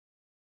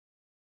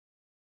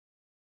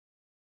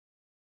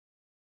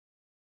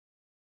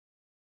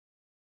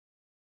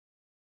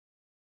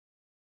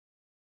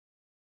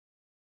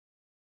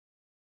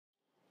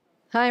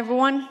Hi,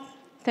 everyone.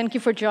 Thank you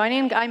for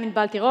joining. I'm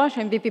Inbal Tirosh.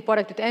 I'm VP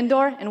Product at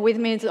Endor, and with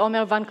me is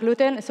Omer Van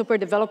Kluten, a super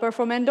developer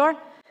from Endor.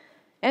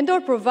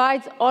 Endor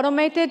provides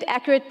automated,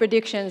 accurate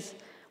predictions.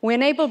 We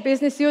enable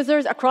business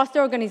users across the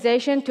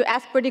organization to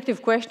ask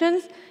predictive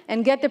questions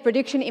and get the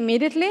prediction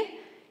immediately,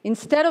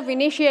 instead of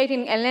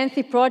initiating a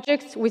lengthy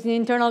project with the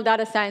internal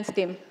data science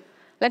team.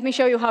 Let me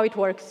show you how it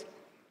works.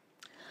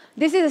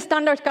 This is a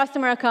standard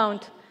customer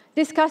account.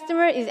 This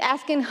customer is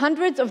asking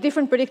hundreds of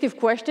different predictive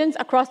questions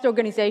across the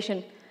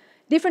organization.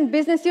 Different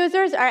business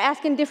users are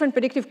asking different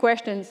predictive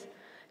questions.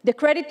 The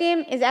credit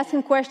team is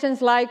asking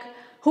questions like,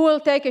 who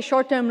will take a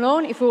short-term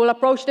loan if we will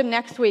approach them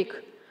next week?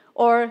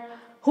 Or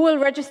who will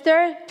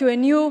register to a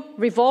new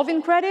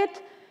revolving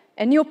credit,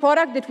 a new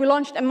product that we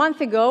launched a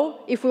month ago,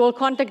 if we will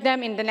contact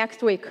them in the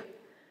next week?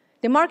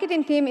 The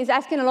marketing team is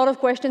asking a lot of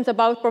questions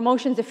about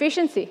promotions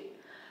efficiency.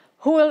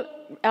 Who will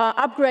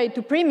upgrade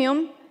to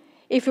premium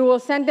if we will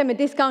send them a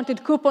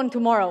discounted coupon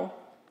tomorrow?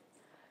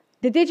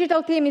 The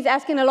digital team is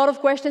asking a lot of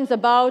questions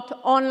about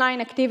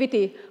online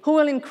activity. Who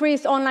will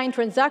increase online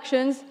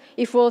transactions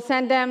if we'll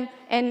send them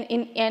an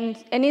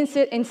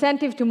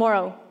incentive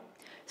tomorrow?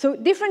 So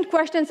different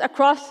questions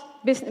across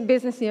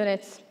business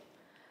units.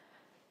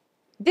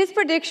 These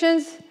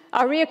predictions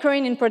are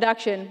reoccurring in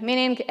production,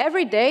 meaning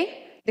every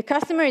day the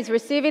customer is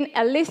receiving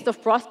a list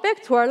of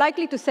prospects who are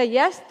likely to say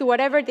yes to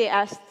whatever they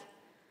asked.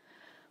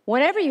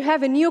 Whenever you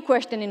have a new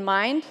question in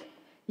mind,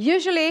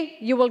 usually,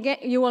 you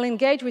will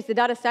engage with the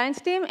data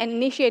science team and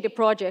initiate a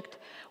project.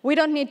 We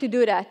don't need to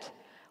do that.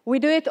 We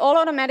do it all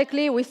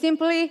automatically. We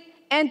simply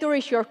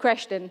Endorish your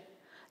question.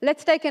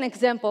 Let's take an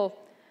example.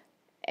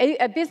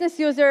 A business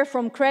user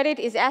from credit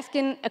is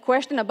asking a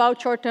question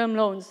about short-term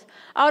loans.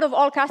 Out of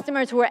all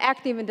customers who are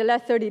active in the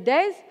last 30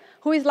 days,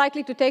 who is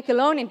likely to take a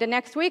loan in the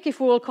next week if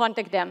we will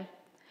contact them?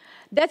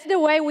 That's the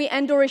way we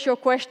Endorish your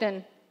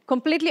question,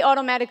 completely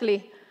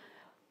automatically.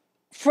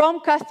 From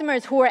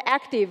customers who are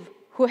active,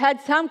 who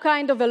had some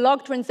kind of a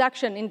log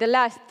transaction in the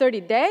last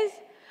 30 days,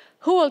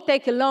 who will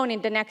take a loan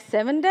in the next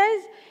 7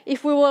 days,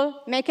 if we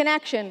will make an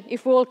action,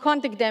 if we will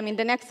contact them in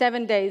the next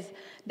 7 days.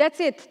 That's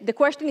it. The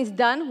question is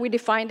done. We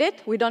defined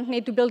it. We don't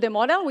need to build a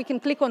model. We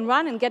can click on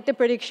Run and get the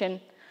prediction.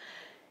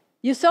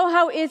 You saw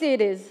how easy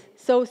it is.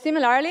 So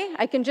similarly,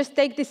 I can just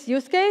take this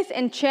use case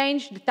and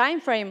change the time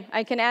frame.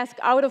 I can ask,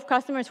 out of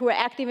customers who are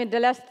active in the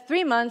last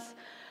 3 months,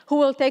 who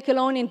will take a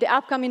loan in the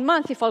upcoming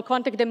month if I'll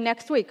contact them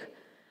next week?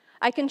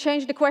 I can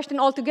change the question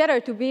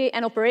altogether to be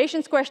an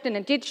operations question,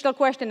 a digital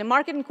question, a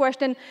marketing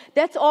question.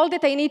 That's all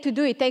that I need to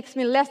do. It takes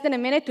me less than a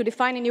minute to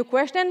define a new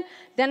question.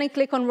 Then I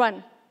click on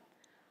Run.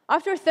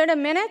 After 30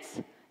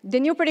 minutes, the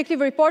new predictive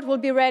report will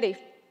be ready.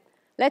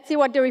 Let's see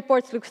what the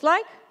report looks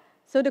like.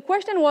 So the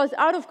question was,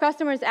 out of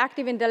customers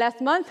active in the last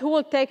month, who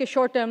will take a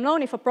short-term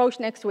loan if approached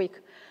next week?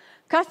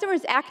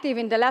 Customers active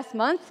in the last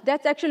month,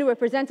 that actually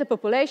represents a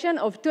population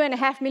of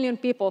 2.5 million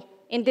people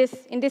in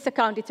this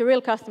account. It's a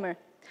real customer.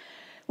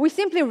 We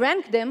simply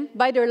rank them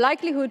by their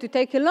likelihood to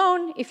take a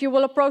loan if you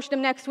will approach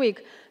them next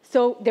week.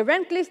 So the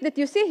ranked list that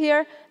you see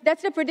here,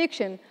 that's the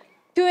prediction.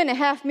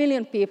 2.5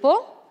 million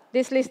people,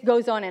 this list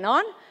goes on,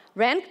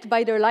 ranked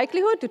by their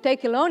likelihood to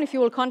take a loan if you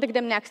will contact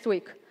them next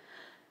week.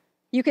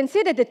 You can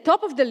see that the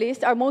top of the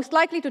list are most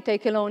likely to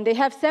take a loan. They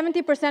have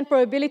 70%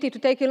 probability to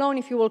take a loan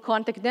if you will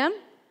contact them.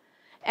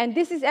 And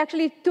this is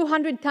actually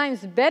 200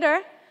 times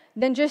better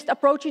than just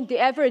approaching the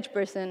average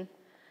person.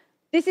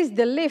 This is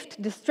the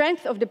lift, the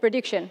strength of the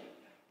prediction.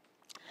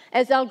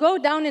 As I'll go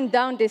down and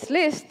down this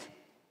list,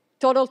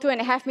 total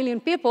 2.5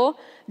 million people,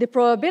 the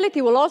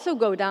probability will also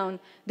go down.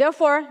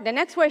 Therefore, the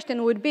next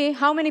question would be,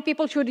 how many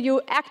people should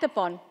you act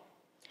upon?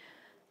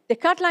 The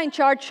cut line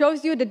chart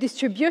shows you the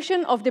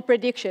distribution of the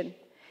prediction.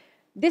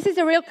 This is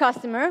a real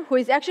customer who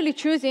is actually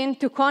choosing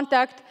to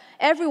contact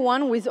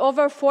everyone with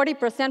over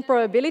 40%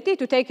 probability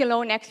to take a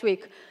loan next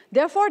week.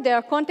 Therefore, they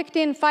are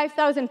contacting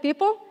 5,000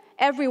 people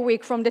every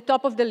week from the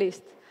top of the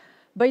list.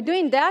 By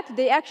doing that,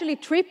 they actually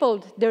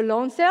tripled their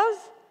loan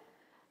sales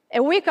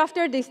a week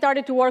after they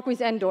started to work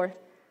with Endor.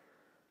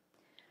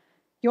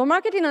 Your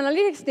marketing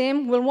analytics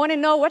team will want to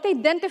know what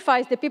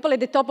identifies the people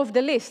at the top of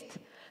the list.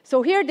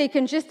 So here they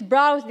can just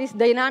browse this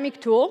dynamic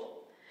tool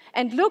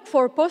and look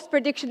for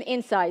post-prediction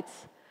insights.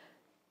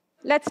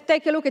 Let's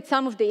take a look at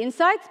some of the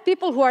insights.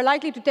 People who are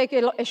likely to take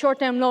a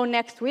short-term loan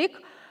next week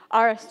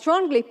are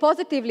strongly,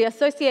 positively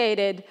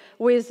associated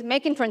with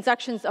making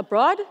transactions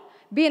abroad,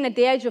 being at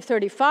the age of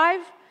 35,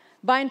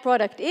 buying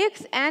product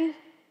X, and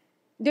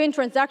doing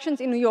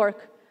transactions in New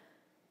York.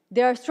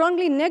 They are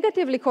strongly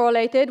negatively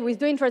correlated with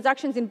doing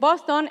transactions in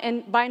Boston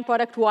and buying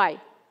product Y.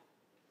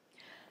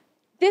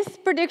 This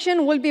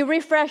prediction will be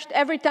refreshed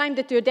every time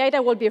that your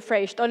data will be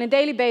refreshed on a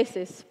daily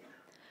basis.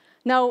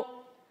 Now,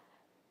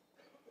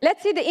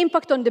 let's see the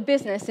impact on the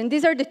business. And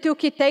these are the two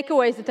key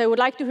takeaways that I would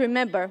like to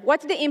remember.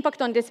 What's the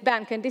impact on this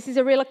bank? And this is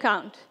a real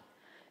account.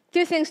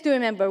 Two things to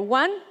remember.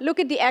 One, look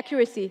at the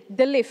accuracy,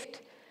 the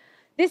lift.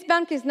 This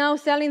bank is now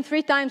selling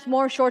 3 times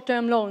more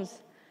short-term loans.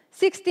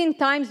 16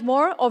 times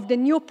more of the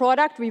new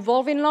product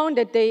revolving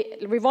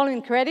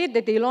credit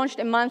that they launched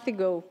a month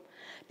ago.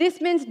 This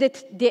means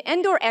that the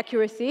Endor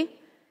accuracy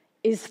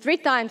is 3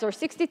 times or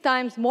 60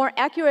 times more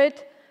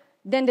accurate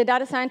than the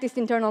data scientist's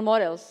internal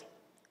models.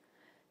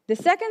 The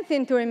second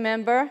thing to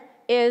remember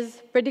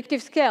is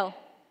predictive scale.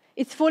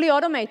 It's fully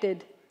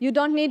automated. You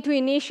don't need to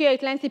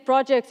initiate lengthy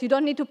projects. You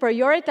don't need to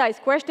prioritize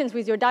questions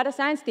with your data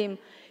science team.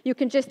 You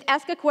can just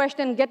ask a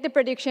question, get the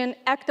prediction,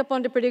 act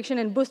upon the prediction,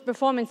 and boost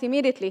performance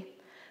immediately.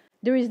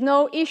 There is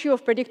no issue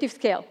of predictive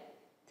scale.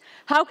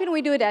 How can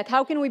we do that?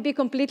 How can we be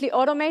completely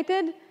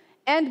automated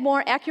and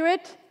more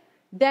accurate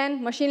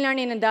than machine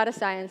learning and data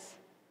science?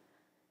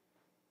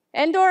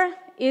 Endor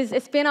is a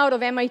spin-out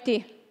of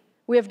MIT.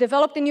 We have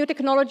developed a new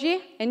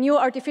technology, a new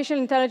artificial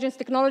intelligence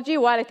technology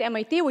while at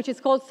MIT, which is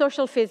called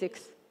social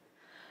physics.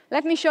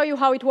 Let me show you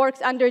how it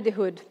works under the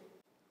hood.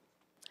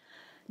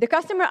 The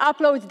customer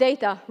uploads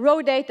data,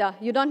 raw data.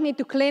 You don't need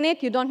to clean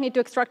it. You don't need to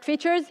extract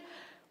features.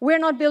 We're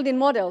not building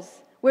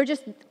models. We're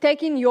just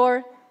taking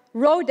your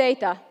raw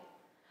data.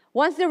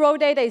 Once the raw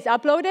data is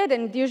uploaded,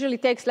 and it usually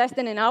takes less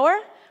than an hour,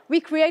 we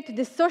create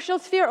the social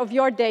sphere of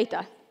your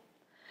data.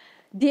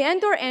 The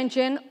Endor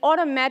engine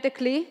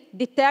automatically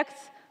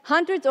detects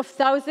hundreds of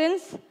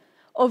thousands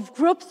of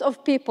groups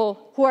of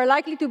people who are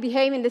likely to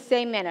behave in the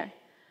same manner.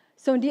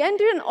 So the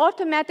engine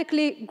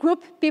automatically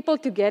groups people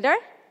together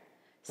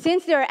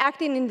since they are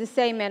acting in the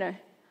same manner.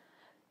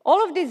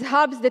 All of these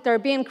hubs that are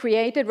being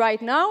created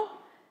right now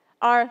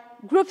are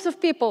groups of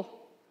people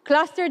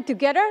clustered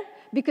together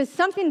because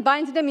something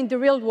binds them in the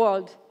real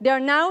world. They are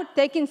now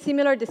taking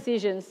similar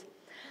decisions.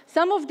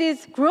 Some of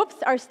these groups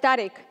are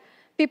static.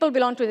 People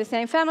belong to the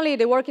same family,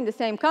 they work in the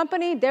same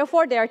company,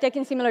 therefore they are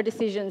taking similar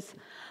decisions.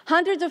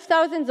 Hundreds of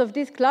thousands of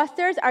these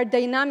clusters are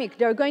dynamic.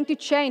 They're going to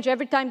change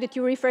every time that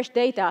you refresh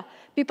data.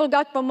 People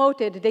got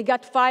promoted, they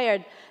got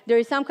fired. There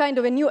is some kind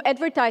of a new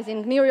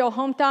advertising near your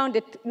hometown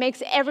that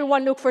makes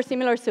everyone look for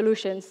similar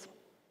solutions.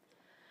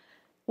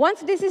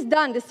 Once this is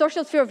done, the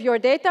social sphere of your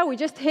data, we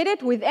just hit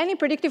it with any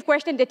predictive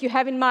question that you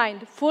have in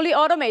mind, fully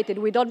automated.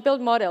 We don't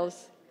build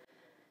models.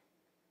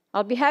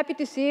 I'll be happy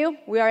to see you.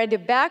 We are at the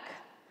back.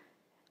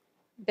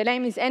 The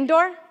name is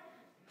Endor,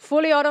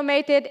 fully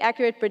automated,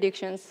 accurate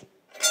predictions.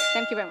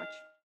 Thank you very much.